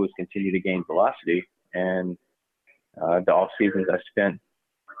wanted to do was continue to gain velocity. And the off seasons I spent,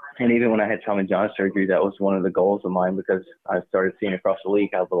 and even when I had Tommy John surgery, that was one of the goals of mine, because I started seeing across the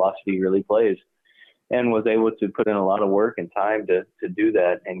league how velocity really plays, and was able to put in a lot of work and time to do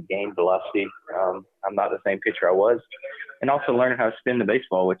that and gain velocity. I'm not the same pitcher I was, and also learning how to spin the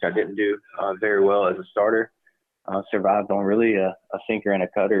baseball, which I didn't do very well as a starter. Survived on really a sinker and a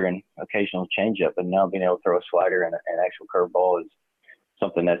cutter and occasional changeup, and now being able to throw a slider and an actual curveball is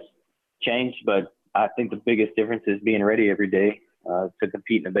something that's changed. But I think the biggest difference is being ready every day to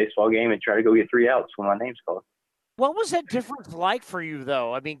compete in a baseball game and try to go get 3 outs when my name's called. What was that difference like for you,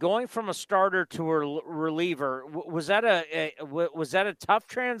 though? I mean, going from a starter to a reliever, was that a tough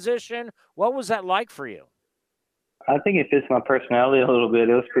transition? What was that like for you? I think it fits my personality a little bit.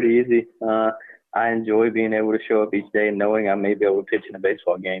 It was pretty easy. I enjoy being able to show up each day and knowing I may be able to pitch in a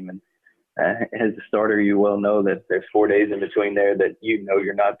baseball game. And as a starter, you well know that there's 4 days in between there that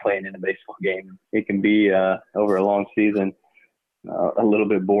you're not playing in a baseball game. It can be over a long season a little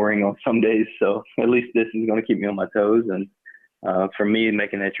bit boring on some days. So at least this is going to keep me on my toes. And for me,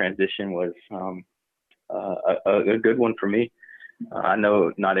 making that transition was a good one for me. I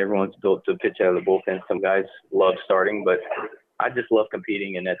know not everyone's built to pitch out of the bullpen. Some guys love starting, but I just love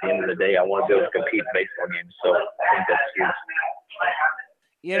competing. And at the end of the day, I want to be able to compete in baseball games. So I think that's huge.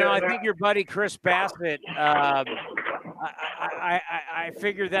 You know, I think your buddy Chris Bassett, I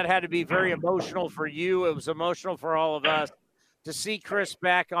figured that had to be very emotional for you. It was emotional for all of us to see Chris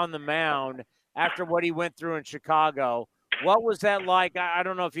back on the mound after what he went through in Chicago. What was that like? I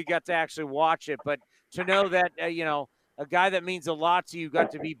don't know if you got to actually watch it, but to know that, a guy that means a lot to you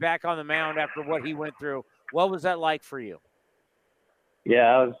got to be back on the mound after what he went through. What was that like for you? Yeah,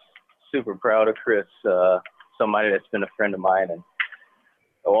 I was super proud of Chris, somebody that's been a friend of mine and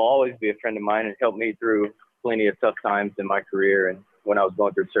will always be a friend of mine and helped me through plenty of tough times in my career and when I was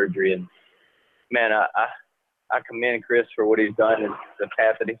going through surgery. And, man, I commend Chris for what he's done and the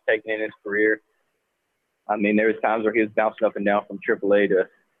path that he's taken in his career. I mean, there was times where he was bouncing up and down from AAA to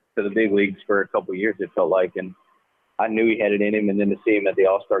the big leagues for a couple of years, it felt like. And I knew he had it in him. And then to see him at the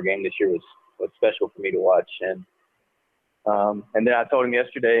All-Star game this year was special for me to watch. And then I told him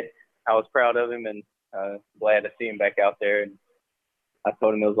yesterday I was proud of him and glad to see him back out there. And I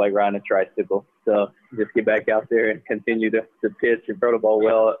told him it was like riding a tricycle. So just get back out there and continue to pitch and throw the ball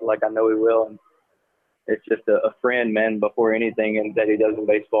well like I know he will. And it's just a friend, man, before anything and that he does in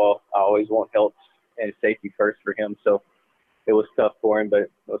baseball. I always want health and safety first for him. So it was tough for him, but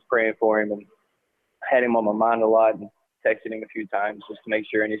I was praying for him and had him on my mind a lot and texted him a few times just to make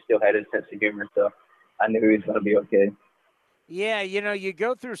sure, and he still had his sense of humor. So I knew he was going to be okay. Yeah, you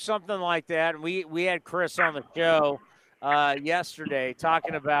go through something like that. And we had Chris on the show yesterday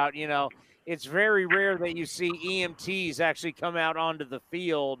talking about, it's very rare that you see EMTs actually come out onto the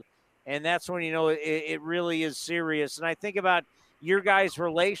field, and that's when it really is serious. And I think about your guys'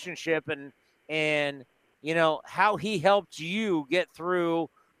 relationship and how he helped you get through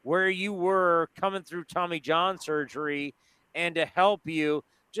where you were coming through Tommy John surgery, and to help you.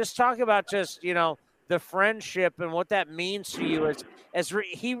 Just talk about the friendship and what that means to you as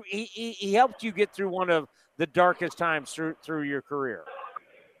he helped you get through one of the darkest times through your career.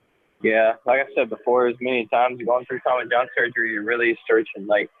 Yeah, like I said before, as many times going through Tommy John surgery, you're really searching,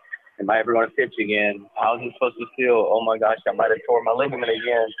 like, am I ever going to pitch again? How's it supposed to feel? Oh, my gosh, I might have tore my ligament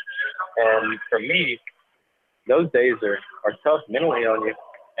again. And for me, those days are tough mentally on you.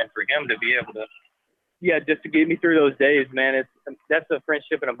 And for him to be able to, just to get me through those days, man, that's a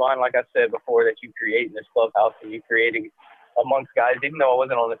friendship and a bond, like I said before, that you create in this clubhouse and you creating amongst guys, even though I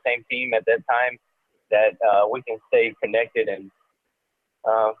wasn't on the same team at that time, that we can stay connected and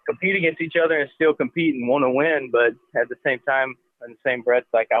compete against each other and still compete and want to win. But at the same time, in the same breath,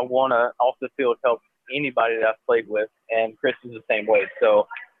 like I want to off the field help anybody that I've played with, and Chris is the same way. So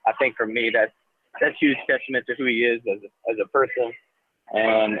I think for me, that's huge testament to who he is as a person.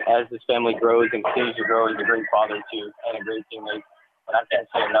 And as his family grows and continues to grow, he's a great father too, and a great teammate. And I can't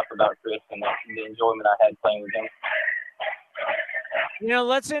say enough about Chris and the enjoyment I had playing with him.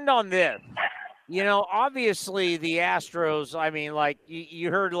 Let's end on this. Obviously the Astros, I mean, like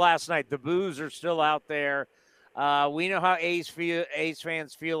you heard last night, the boos are still out there. We know how A's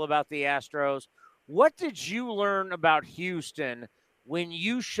fans feel about the Astros. What did you learn about Houston when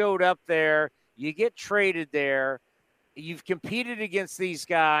you showed up there? You get traded there. You've competed against these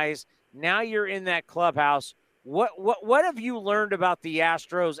guys. Now you're in that clubhouse. What have you learned about the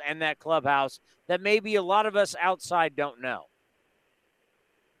Astros and that clubhouse that maybe a lot of us outside don't know?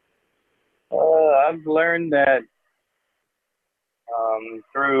 I've learned that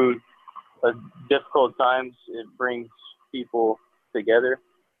through difficult times, it brings people together.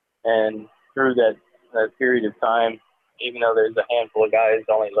 And through that period of time, even though there's a handful of guys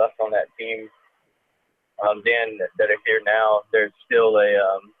only left on that team, then that are here now, there's still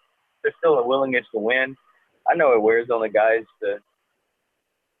a willingness to win. I know it wears on the guys the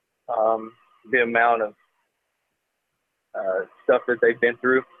amount of stuff that they've been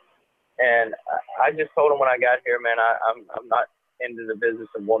through, and I just told them when I got here, man, I'm not into the business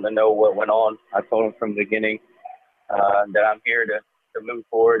of wanting to know what went on. I told them from the beginning that I'm here to move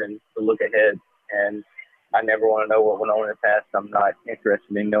forward and to look ahead, and I never want to know what went on in the past. I'm not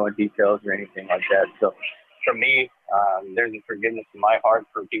interested in knowing details or anything like that. So for me, there's a forgiveness in my heart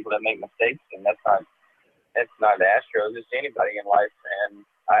for people that make mistakes, and that's not the Astros, it's anybody in life. And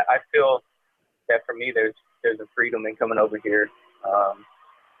I feel that for me, there's a freedom in coming over here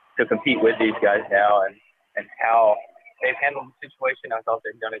to compete with these guys now and how they've handled the situation. I thought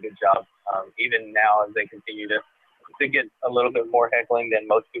they've done a good job. Even now as they continue to get a little bit more heckling than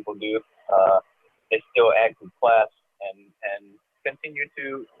most people do, they still act with class and continue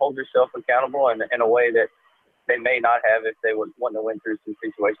to hold yourself accountable in a way that they may not have if they would want to win through some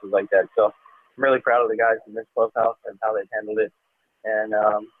situations like that. So I'm really proud of the guys in this clubhouse and how they've handled it. And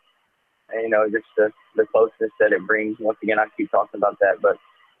just the closeness that it brings. Once again, I keep talking about that, but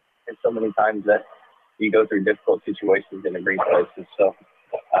there's so many times that you go through difficult situations and it brings closeness. So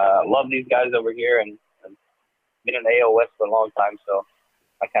love these guys over here, and been in the AL West for a long time, so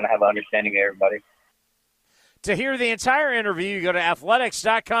I kind of have an understanding of everybody. To hear the entire interview, you go to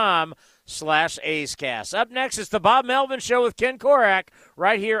athletics.com/A'sCast. Up next is the Bob Melvin Show with Ken Korak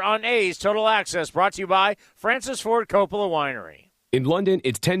right here on A's Total Access, brought to you by Francis Ford Coppola Winery. In London,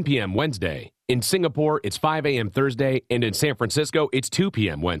 it's 10 p.m. Wednesday. In Singapore, it's 5 a.m. Thursday. And in San Francisco, it's 2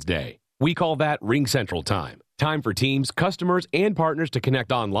 p.m. Wednesday. We call that Ring Central Time. Time for teams, customers, and partners to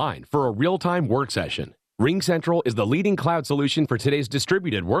connect online for a real-time work session. Ring Central is the leading cloud solution for today's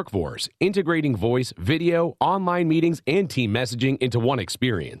distributed workforce, integrating voice, video, online meetings, and team messaging into one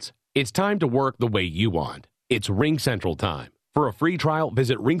experience. It's time to work the way you want. It's Ring Central Time. For a free trial,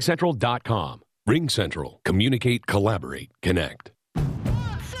 visit ringcentral.com. Ring Central. Communicate, collaborate, connect.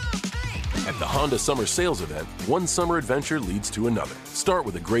 At the Honda Summer Sales Event, one summer adventure leads to another. Start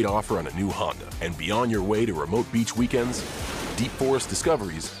with a great offer on a new Honda, and be on your way to remote beach weekends, deep forest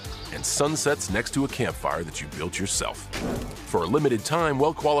discoveries, and sunsets next to a campfire that you built yourself. For a limited time,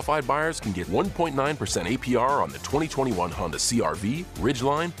 well-qualified buyers can get 1.9% APR on the 2021 Honda CR-V,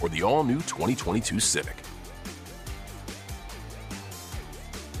 Ridgeline, or the all-new 2022 Civic.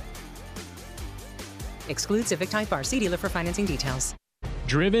 Exclude Civic Type R. See dealer for financing details.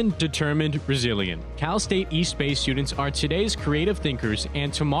 Driven, determined, resilient. Cal State East Bay students are today's creative thinkers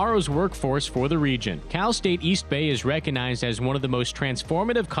and tomorrow's workforce for the region. Cal State East Bay is recognized as one of the most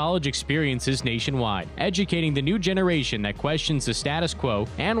transformative college experiences nationwide, educating the new generation that questions the status quo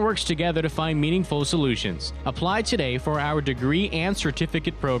and works together to find meaningful solutions. Apply today for our degree and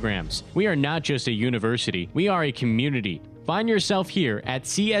certificate programs. We are not just a university, we are a community. Find yourself here at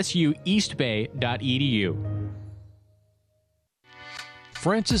csueastbay.edu.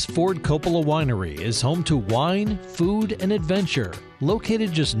 Francis Ford Coppola Winery is home to wine, food, and adventure.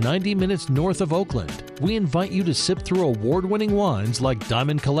 Located just 90 minutes north of Oakland, we invite you to sip through award-winning wines like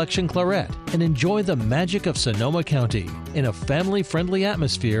Diamond Collection Claret and enjoy the magic of Sonoma County in a family-friendly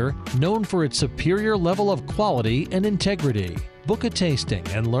atmosphere known for its superior level of quality and integrity. Book a tasting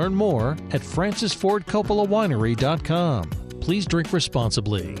and learn more at francisfordcoppolawinery.com. Please drink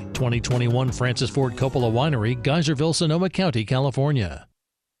responsibly. 2021 Francis Ford Coppola Winery, Geyserville, Sonoma County, California.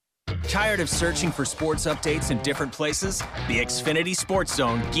 Tired of searching for sports updates in different places? The Xfinity Sports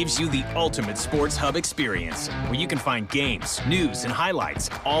Zone gives you the ultimate sports hub experience, where you can find games, news, and highlights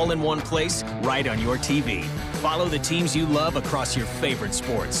all in one place right on your TV. Follow the teams you love across your favorite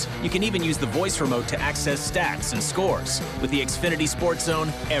sports. You can even use the voice remote to access stats and scores. With the Xfinity Sports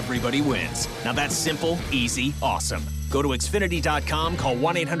Zone, everybody wins. Now that's simple, easy, awesome. Go to Xfinity.com, call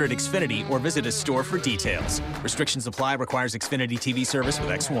 1-800-XFINITY, or visit a store for details. Restrictions apply. Requires Xfinity TV service with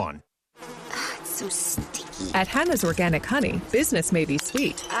X1. It's so sticky. At Hannah's Organic Honey, business may be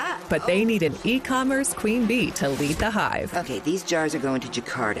sweet, but they need an e-commerce queen bee to lead the hive. Okay, these jars are going to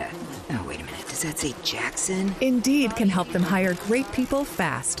Jakarta. Oh, wait a minute. Does that say Jackson? Indeed can help them hire great people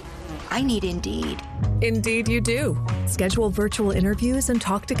fast. I need Indeed. Indeed you do. Schedule virtual interviews and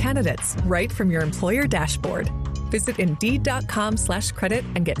talk to candidates right from your employer dashboard. Visit Indeed.com/credit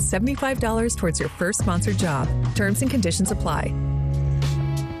and get $75 towards your first sponsored job. Terms and conditions apply.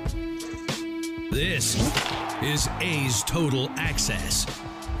 This is A's Total Access.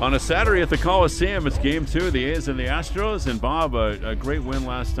 On a Saturday at the Coliseum, it's Game 2, the A's and the Astros. And Bob, a great win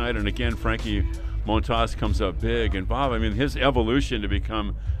last night. And again, Frankie Montas comes up big. And Bob, I mean, his evolution to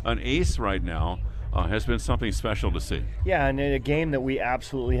become an ace right now has been something special to see. Yeah, and in a game that we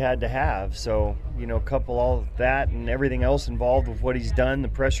absolutely had to have. So, couple all that and everything else involved with what he's done, the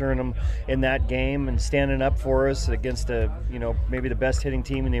pressure in him in that game and standing up for us against maybe the best hitting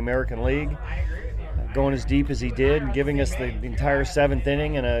team in the American League, going as deep as he did and giving us the entire seventh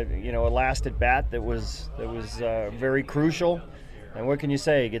inning and a last at bat that was very crucial. And what can you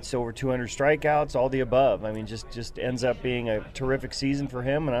say? He gets over 200 strikeouts, all the above. I mean, just ends up being a terrific season for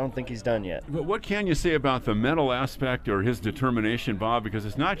him, and I don't think he's done yet. But what can you say about the mental aspect or his determination, Bob? Because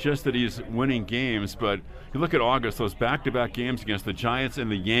it's not just that he's winning games, but you look at August, those back-to-back games against the Giants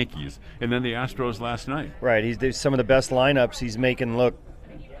and the Yankees, and then the Astros last night. Right. He's some of the best lineups he's making look,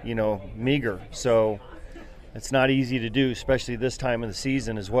 meager. So it's not easy to do, especially this time of the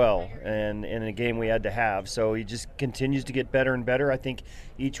season as well, and in a game we had to have. So he just continues to get better and better. I think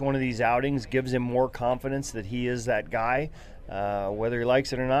each one of these outings gives him more confidence that he is that guy. Whether he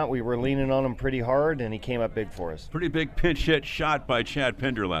likes it or not, we were leaning on him pretty hard, and he came up big for us. Pretty big pinch hit shot by Chad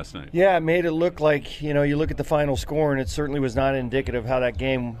Pinder last night. Yeah, it made it look like, you look at the final score, and it certainly was not indicative of how that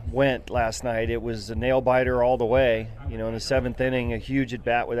game went last night. It was a nail-biter all the way. In the 7th inning, a huge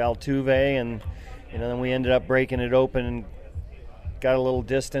at-bat with Altuve, and then we ended up breaking it open and got a little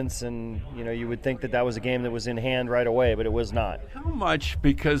distance, and you would think that was a game that was in hand right away, but it was not. How much?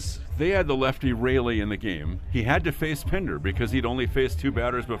 Because they had the lefty Raley in the game. He had to face Pinder because he'd only faced 2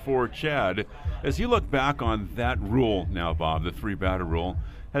 batters before Chad. As you look back on that rule now, Bob, the 3-batter rule,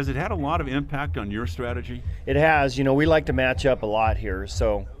 has it had a lot of impact on your strategy? It has. We like to match up a lot here.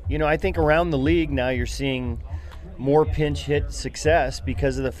 So, I think around the league now you're seeing more pinch hit success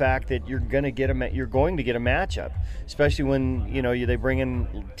because of the fact that you're going to get a matchup, especially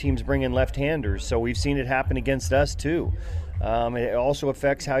when teams bring in left-handers. So we've seen it happen against us too. It also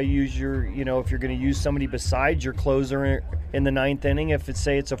affects how you use your, if you're going to use somebody besides your closer in the 9th inning. If it's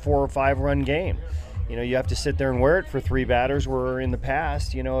a 4 or 5 run game, you have to sit there and wear it for 3 batters, where in the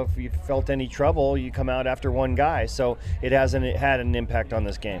past, if you felt any trouble, you come out after 1 guy. So it had an impact on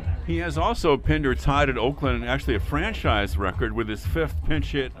this game. He has also, Pinder, tied at Oakland, actually a franchise record, with his 5th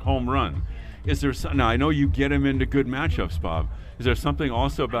pinch hit home run. Is there now, I know you get him into good matchups, Bob. Is there something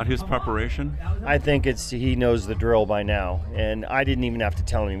also about his preparation? I think he knows the drill by now, and I didn't even have to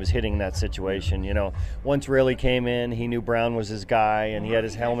tell him he was hitting that situation. Once Raley came in, he knew Brown was his guy, and he had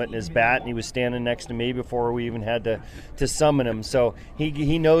his helmet and his bat, and he was standing next to me before we even had to summon him. So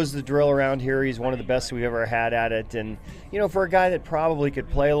he knows the drill around here. He's one of the best we've ever had at it, and for a guy that probably could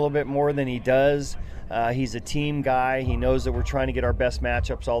play a little bit more than he does, he's a team guy. He knows that we're trying to get our best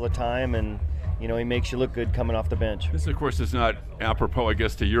matchups all the time, and he makes you look good coming off the bench. This, of course, is not apropos, I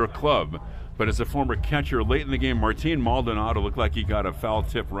guess, to your club, but as a former catcher, late in the game, Martin Maldonado looked like he got a foul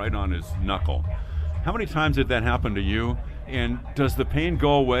tip right on his knuckle. How many times did that happen to you? And does the pain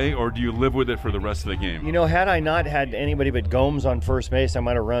go away, or do you live with it for the rest of the game? Had I not had anybody but Gomes on first base, I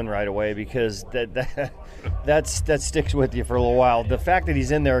might have run right away, because that sticks with you for a little while. The fact that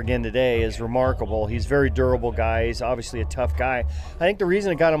he's in there again today is remarkable. He's a very durable guy. He's obviously a tough guy. I think the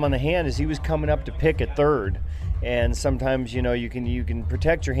reason it got him on the hand is he was coming up to pick at third. And sometimes, you can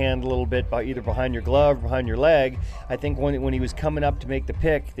protect your hand a little bit by either behind your glove or behind your leg. I think when he was coming up to make the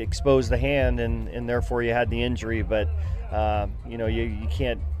pick, they exposed the hand, and therefore you had the injury. But, you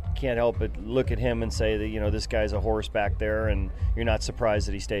can't help but look at him and say that, this guy's a horse back there, and you're not surprised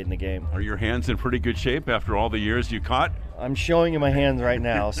that he stayed in the game. Are your hands in pretty good shape after all the years you caught? I'm showing you my hands right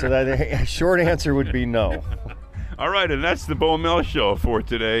now, so that a short answer would be no. All right, and that's the Bo Mel Show for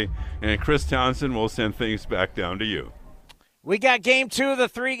today. And Chris Townsend will send things back down to you. We got Game 2 of the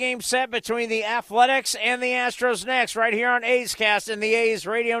 3-game set between the Athletics and the Astros next, right here on A's Cast and the A's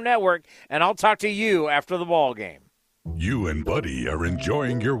Radio Network. And I'll talk to you after the ball game. You and Buddy are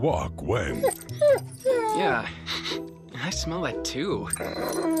enjoying your walk when... Yeah, I smell that too.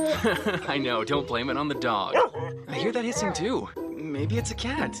 I know, don't blame it on the dog. I hear that hissing too. Maybe it's a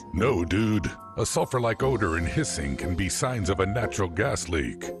cat. No, dude. A sulfur-like odor and hissing can be signs of a natural gas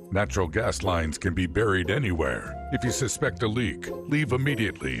leak. Natural gas lines can be buried anywhere. If you suspect a leak, leave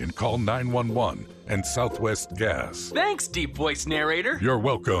immediately and call 911 and Southwest Gas. Thanks, deep voice narrator. You're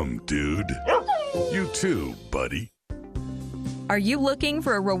welcome, dude. You too, buddy. Are you looking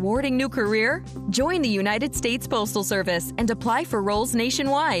for a rewarding new career? Join the United States Postal Service and apply for roles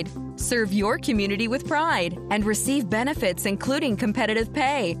nationwide. Serve your community with pride and receive benefits including competitive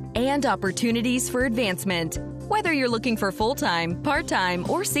pay and opportunities for advancement. Whether you're looking for full-time, part-time,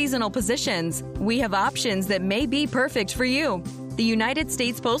 or seasonal positions, we have options that may be perfect for you. The United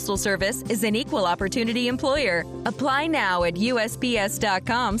States Postal Service is an equal opportunity employer. Apply now at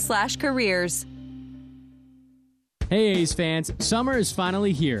USPS.com/careers. Hey A's fans, summer is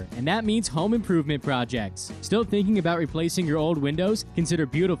finally here, and that means home improvement projects. Still thinking about replacing your old windows? Consider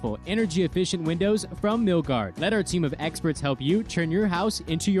beautiful, energy-efficient windows from Milgard. Let our team of experts help you turn your house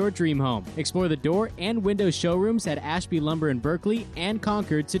into your dream home. Explore the door and window showrooms at Ashby Lumber in Berkeley and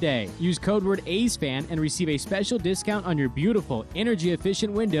Concord today. Use code word A'sFan and receive a special discount on your beautiful,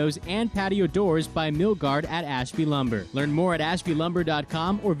 energy-efficient windows and patio doors by Milgard at Ashby Lumber. Learn more at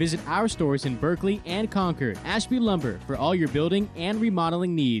ashbylumber.com or visit our stores in Berkeley and Concord. Ashby Lumber, for all your building and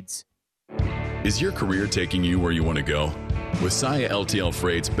remodeling needs. Is your career taking you where you want to go? With Saia LTL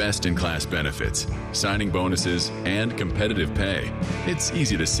Freight's best-in-class benefits, signing bonuses, and competitive pay, it's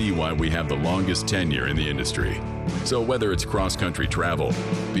easy to see why we have the longest tenure in the industry. So whether it's cross-country travel,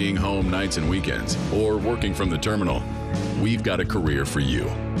 being home nights and weekends, or working from the terminal, we've got a career for you.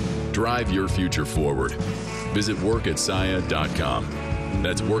 Drive your future forward. Visit workatsaia.com.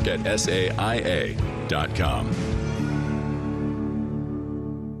 That's workatsaia.com.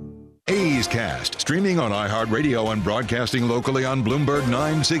 A's Cast, streaming on iHeartRadio and broadcasting locally on Bloomberg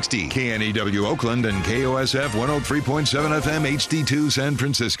 960, KNEW Oakland, and KOSF 103.7 FM HD2 San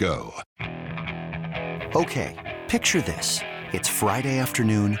Francisco. Okay, picture this. It's Friday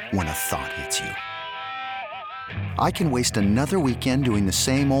afternoon when a thought hits you. I can waste another weekend doing the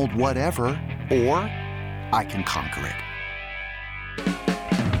same old whatever, or I can conquer it.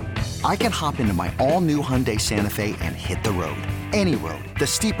 I can hop into my all-new Hyundai Santa Fe and hit the road. Any road. The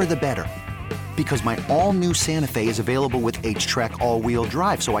steeper, the better. Because my all-new Santa Fe is available with H-Track all-wheel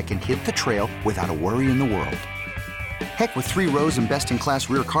drive, so I can hit the trail without a worry in the world. Heck, with 3 rows and best-in-class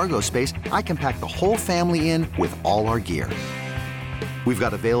rear cargo space, I can pack the whole family in with all our gear. We've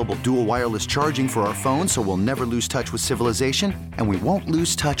got available dual wireless charging for our phones, so we'll never lose touch with civilization, and we won't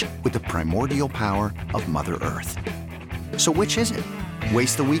lose touch with the primordial power of Mother Earth. So which is it?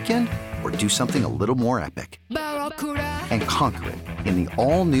 Waste the weekend or do something a little more epic? And conquer it in the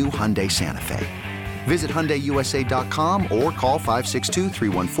all-new Hyundai Santa Fe. Visit HyundaiUSA.com or call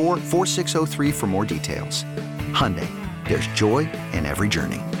 562-314-4603 for more details. Hyundai, there's joy in every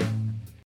journey.